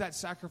that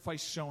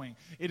sacrifice showing?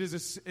 It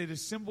is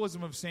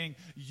symbolism of saying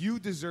you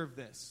deserve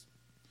this.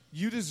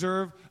 You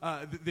deserve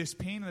this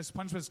pain and this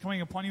punishment that's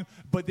coming upon you,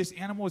 but this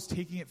animal is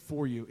taking it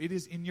for you. It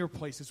is in your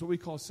place. It's what we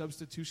call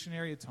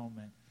substitutionary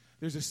atonement.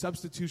 There's a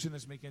substitution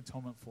that's making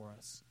atonement for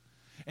us.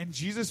 And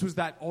Jesus was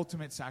that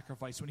ultimate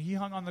sacrifice. When he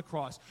hung on the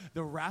cross,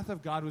 the wrath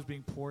of God was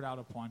being poured out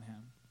upon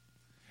him.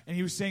 And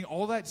he was saying,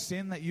 all that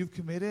sin that you've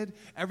committed,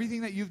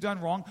 everything that you've done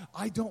wrong,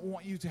 I don't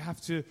want you to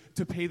have to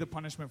pay the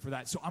punishment for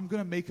that. So I'm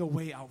going to make a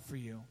way out for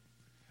you.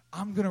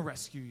 I'm going to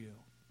rescue you.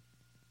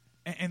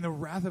 And the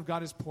wrath of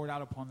God is poured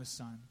out upon the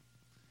Son.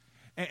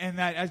 And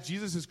that as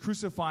Jesus is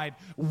crucified,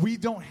 we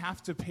don't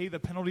have to pay the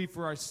penalty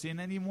for our sin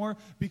anymore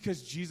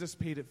because Jesus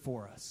paid it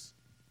for us.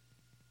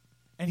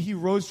 And he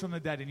rose from the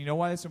dead. And you know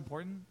why that's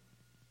important?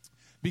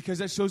 Because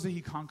that shows that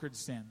he conquered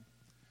sin.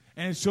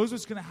 And it shows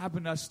what's going to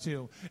happen to us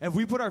too. If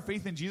we put our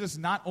faith in Jesus,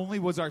 not only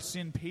was our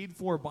sin paid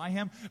for by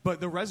him,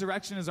 but the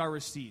resurrection is our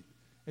receipt.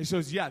 It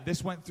shows, yeah,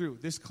 this went through,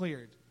 this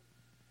cleared.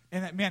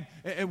 And that, man,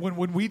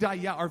 when we die,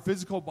 yeah, our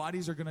physical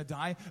bodies are going to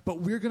die, but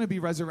we're going to be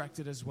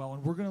resurrected as well,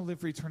 and we're going to live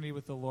for eternity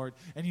with the Lord.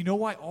 And you know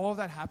why all of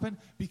that happened?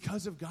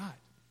 Because of God.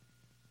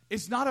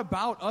 It's not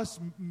about us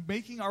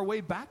making our way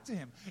back to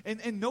him.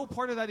 And no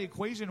part of that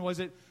equation was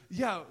it,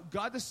 yeah,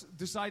 God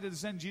decided to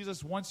send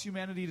Jesus once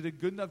humanity did a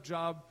good enough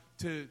job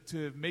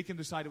to make him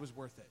decide it was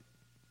worth it.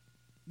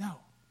 No.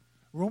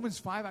 Romans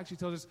 5 actually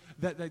tells us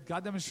that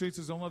God demonstrates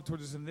his own love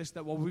towards us in this,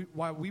 that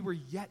while we were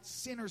yet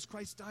sinners,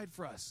 Christ died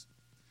for us.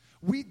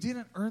 We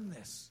didn't earn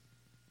this.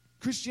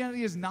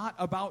 Christianity is not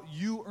about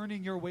you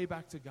earning your way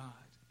back to God.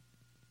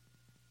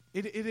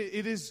 It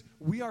is,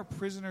 we are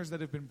prisoners that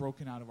have been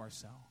broken out of our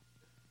cell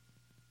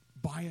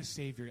by a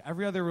Savior.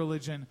 Every other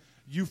religion,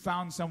 you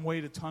found some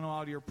way to tunnel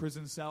out of your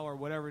prison cell or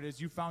whatever it is.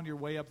 You found your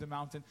way up the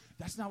mountain.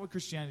 That's not what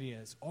Christianity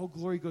is. All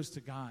glory goes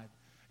to God.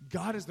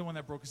 God is the one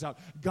that broke us out.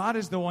 God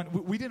is the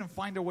one. We didn't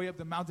find our way up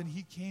the mountain.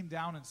 He came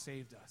down and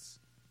saved us.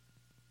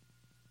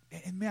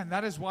 And man,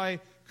 that is why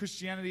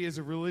Christianity is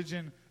a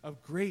religion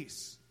of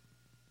grace.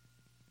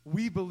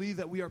 We believe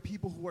that we are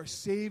people who are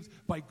saved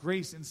by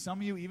grace. And some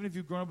of you, even if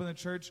you've grown up in the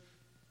church,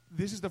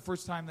 this is the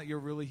first time that you're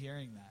really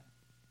hearing that.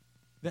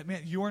 That,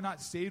 man, you are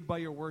not saved by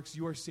your works.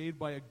 You are saved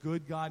by a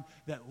good God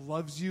that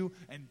loves you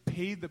and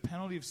paid the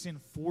penalty of sin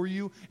for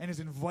you and has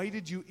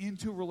invited you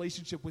into a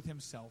relationship with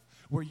himself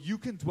where you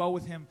can dwell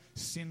with him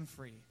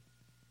sin-free.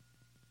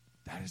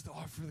 That is the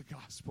offer of the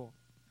gospel.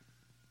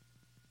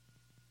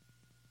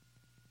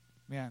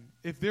 Man,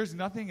 if there's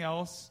nothing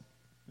else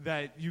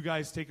that you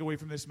guys take away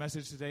from this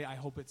message today, I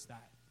hope it's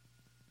that.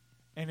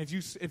 And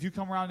if you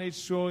come around Age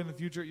Show in the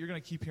future, you're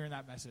going to keep hearing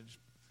that message.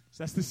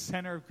 So that's the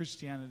center of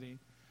Christianity.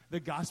 The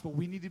gospel.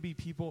 We need to be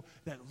people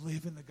that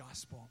live in the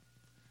gospel.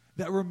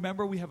 That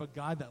remember we have a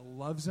God that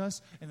loves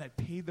us and that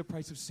paid the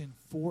price of sin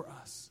for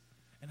us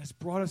and has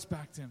brought us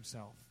back to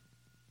himself.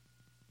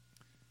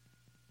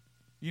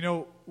 You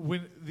know,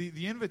 when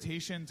the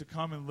invitation to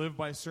come and live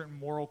by a certain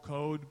moral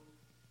code,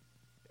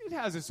 it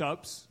has its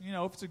ups. You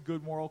know, if it's a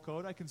good moral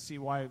code, I can see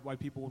why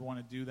people would want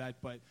to do that,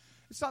 but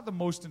it's not the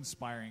most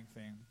inspiring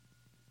thing.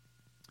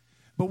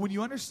 But when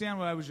you understand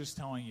what I was just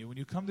telling you, when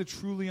you come to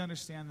truly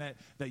understand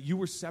that you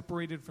were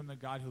separated from the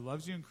God who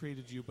loves you and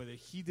created you, but that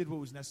he did what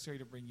was necessary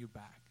to bring you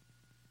back,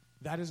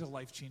 that is a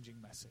life-changing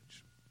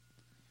message.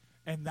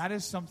 And that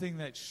is something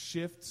that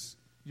shifts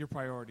your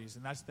priorities,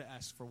 and that's the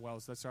S for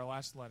Wells. That's our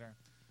last letter.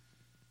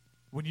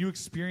 When you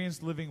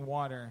experience living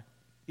water,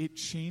 it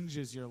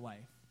changes your life.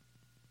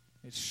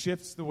 It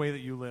shifts the way that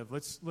you live.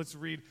 Let's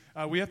read.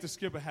 We have to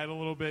skip ahead a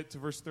little bit to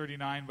verse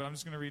 39, but I'm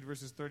just going to read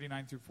verses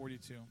 39 through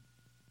 42.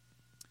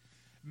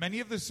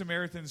 Many of the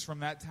Samaritans from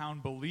that town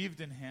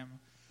believed in him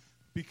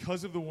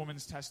because of the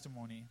woman's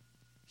testimony.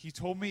 He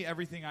told me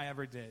everything I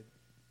ever did.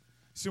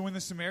 So when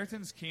the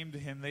Samaritans came to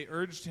him, they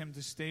urged him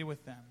to stay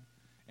with them,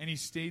 and he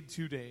stayed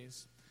 2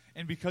 days.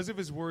 And because of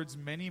his words,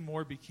 many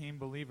more became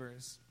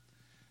believers.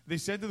 They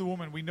said to the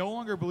woman, "We no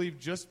longer believe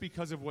just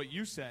because of what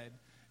you said.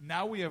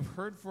 Now we have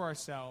heard for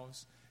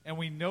ourselves, and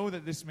we know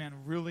that this man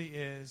really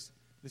is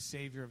the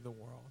Savior of the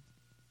world."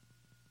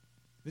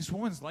 This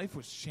woman's life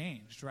was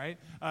changed, right?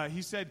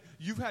 He said,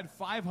 you've had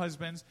 5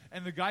 husbands,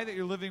 and the guy that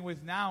you're living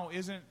with now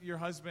isn't your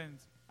husband,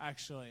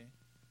 actually.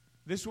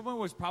 This woman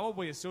was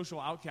probably a social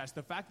outcast.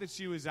 The fact that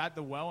she was at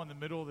the well in the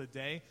middle of the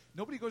day,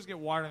 nobody goes to get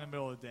water in the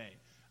middle of the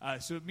day.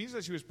 So it means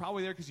that she was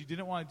probably there because she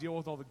didn't want to deal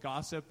with all the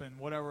gossip and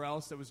whatever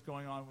else that was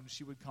going on when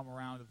she would come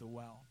around at the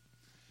well.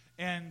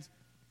 And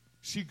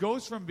she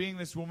goes from being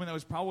this woman that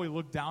was probably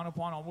looked down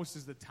upon almost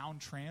as the town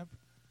tramp,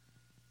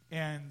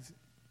 and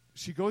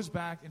she goes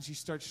back and she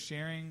starts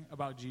sharing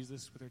about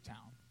Jesus with her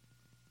town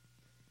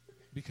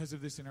because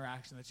of this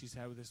interaction that she's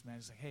had with this man.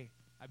 She's like, hey,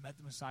 I met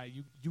the Messiah.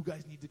 You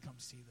guys need to come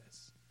see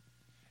this.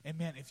 And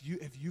man, if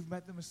you've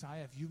met the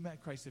Messiah, if you've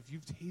met Christ, if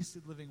you've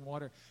tasted living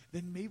water,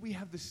 then may we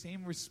have the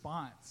same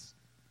response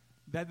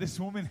that this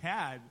woman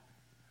had.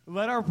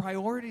 Let our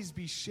priorities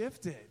be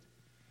shifted.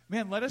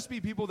 Man, let us be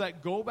people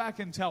that go back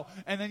and tell.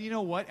 And then you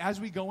know what?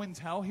 As we go and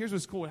tell, here's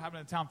what's cool what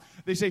happened in town.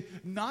 They say,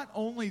 not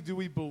only do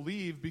we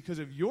believe because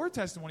of your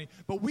testimony,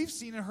 but we've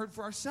seen and heard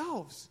for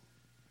ourselves.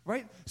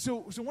 Right?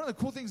 So one of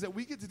the cool things that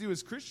we get to do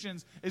as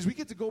Christians is we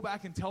get to go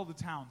back and tell the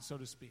town, so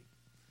to speak.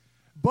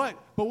 But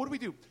what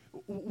do?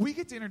 We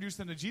get to introduce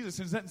them to Jesus.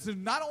 And so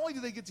not only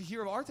do they get to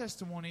hear of our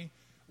testimony,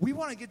 we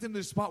want to get them to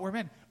the spot where,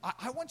 man,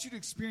 I want you to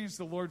experience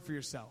the Lord for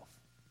yourself.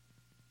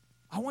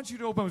 I want you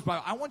to open his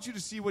Bible. I want you to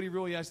see what he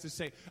really has to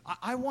say.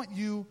 I want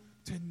you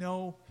to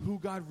know who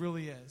God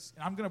really is.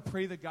 And I'm going to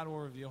pray that God will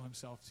reveal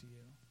himself to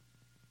you.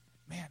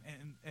 Man,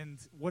 and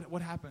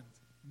what happened?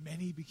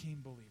 Many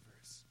became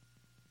believers.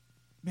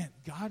 Man,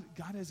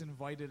 God has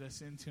invited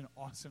us into an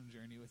awesome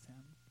journey with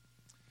him.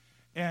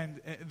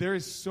 And there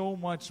is so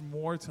much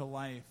more to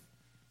life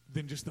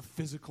than just the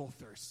physical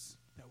thirst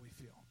that we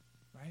feel,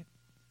 right?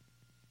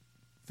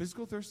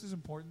 Physical thirst is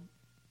important.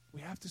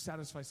 We have to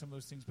satisfy some of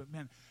those things. But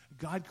man,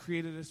 God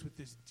created us with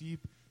this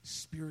deep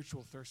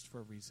spiritual thirst for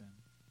a reason.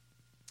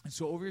 And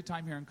so over your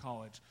time here in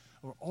college,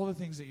 over all the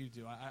things that you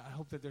do, I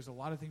hope that there's a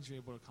lot of things you're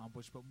able to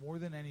accomplish. But more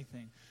than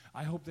anything,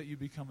 I hope that you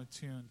become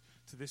attuned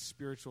to this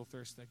spiritual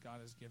thirst that God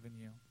has given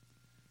you.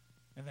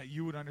 And that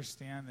you would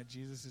understand that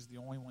Jesus is the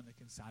only one that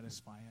can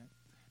satisfy it.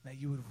 And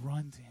that you would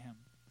run to him.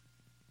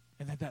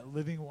 And that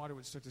living water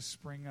would start to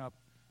spring up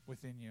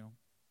within you.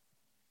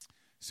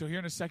 So here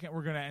in a second,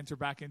 we're going to enter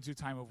back into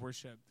time of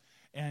worship.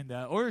 And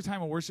over your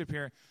time of worship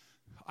here,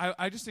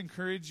 I just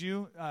encourage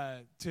you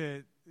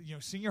to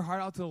sing your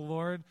heart out to the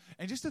Lord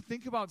and just to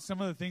think about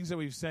some of the things that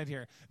we've said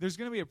here. There's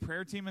going to be a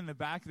prayer team in the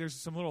back. There's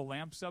some little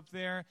lamps up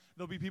there.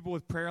 There'll be people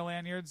with prayer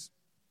lanyards.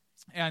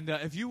 And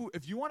if you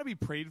want to be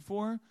prayed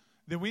for,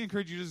 then we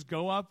encourage you to just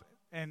go up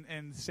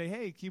and say,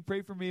 hey, can you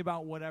pray for me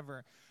about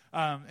whatever?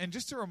 And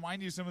just to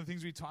remind you some of the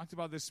things we talked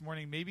about this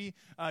morning, maybe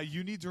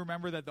you need to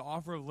remember that the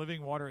offer of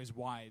living water is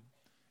wide.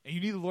 And you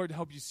need the Lord to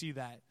help you see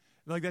that.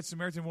 Like that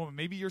Samaritan woman,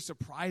 maybe you're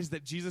surprised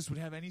that Jesus would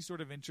have any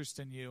sort of interest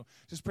in you.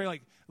 Just pray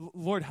like,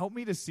 Lord, help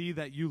me to see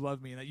that you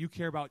love me and that you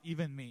care about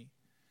even me.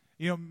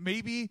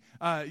 Maybe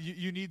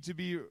you need to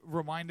be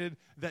reminded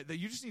that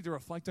you just need to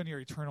reflect on your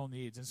eternal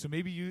needs. And so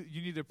maybe you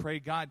need to pray,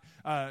 God,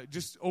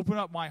 just open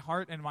up my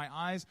heart and my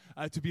eyes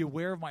to be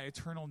aware of my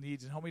eternal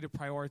needs and help me to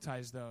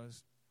prioritize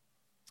those.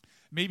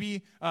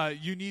 Maybe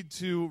you need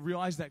to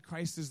realize that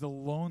Christ is the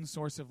lone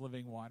source of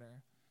living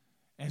water.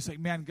 And it's like,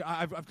 man,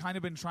 I've kind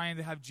of been trying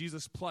to have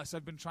Jesus plus.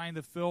 I've been trying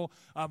to fill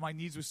my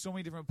needs with so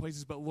many different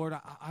places. But, Lord,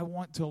 I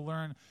want to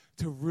learn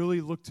to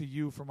really look to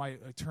you for my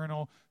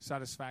eternal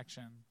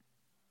satisfaction.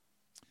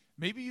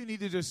 Maybe you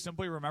need to just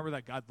simply remember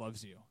that God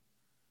loves you.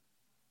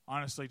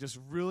 Honestly, just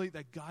really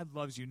that God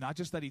loves you. Not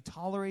just that he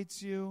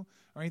tolerates you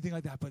or anything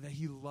like that, but that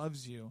he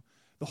loves you.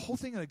 The whole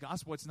thing of the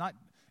gospel, it's not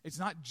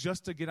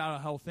just a get out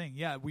of hell thing.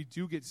 Yeah, we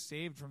do get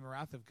saved from the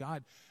wrath of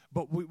God,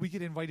 but we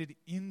get invited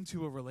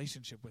into a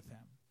relationship with him.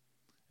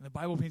 And the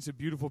Bible paints a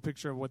beautiful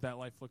picture of what that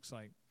life looks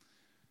like.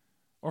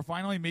 Or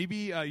finally,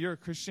 maybe you're a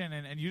Christian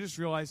and you just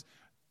realize,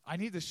 I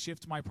need to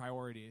shift my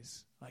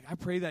priorities. Like, I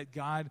pray that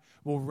God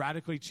will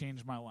radically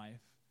change my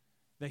life,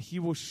 that he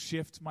will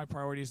shift my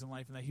priorities in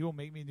life, and that he will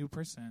make me a new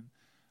person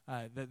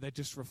that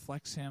just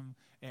reflects him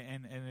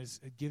and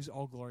it gives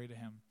all glory to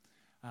him.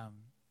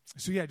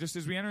 So yeah, just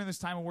as we enter in this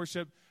time of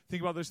worship,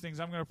 think about those things.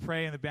 I'm going to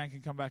pray and the band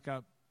can come back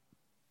up.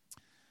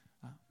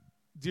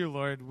 Dear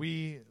Lord,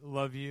 we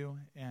love you,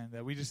 and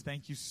we just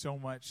thank you so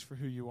much for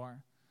who you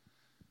are.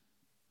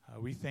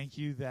 We thank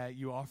you that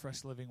you offer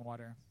us living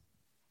water.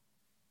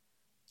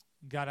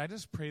 God, I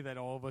just pray that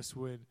all of us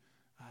would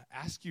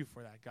ask you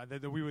for that, God,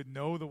 that we would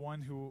know the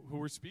one who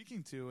we're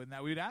speaking to and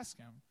that we would ask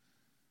him.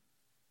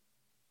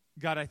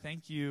 God, I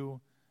thank you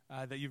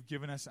that you've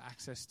given us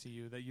access to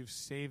you, that you've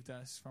saved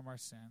us from our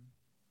sin,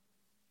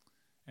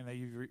 and that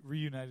you've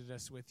reunited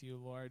us with you,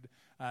 Lord.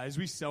 As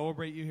we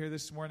celebrate you here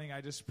this morning,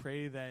 I just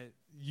pray that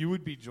you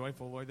would be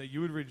joyful, Lord, that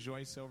you would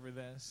rejoice over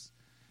this.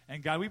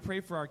 And God, we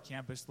pray for our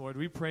campus, Lord.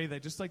 We pray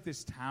that just like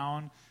this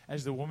town,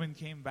 as the woman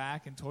came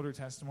back and told her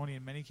testimony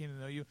and many came to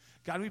know you,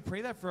 God, we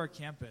pray that for our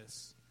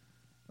campus.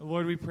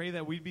 Lord, we pray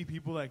that we'd be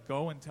people that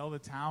go and tell the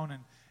town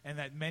and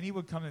that many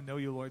would come to know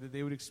you, Lord, that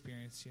they would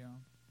experience you.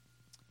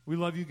 We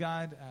love you,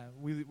 God.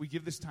 We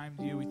give this time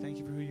to you. We thank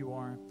you for who you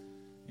are.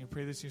 And we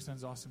pray this in your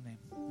son's awesome name.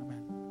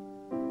 Amen.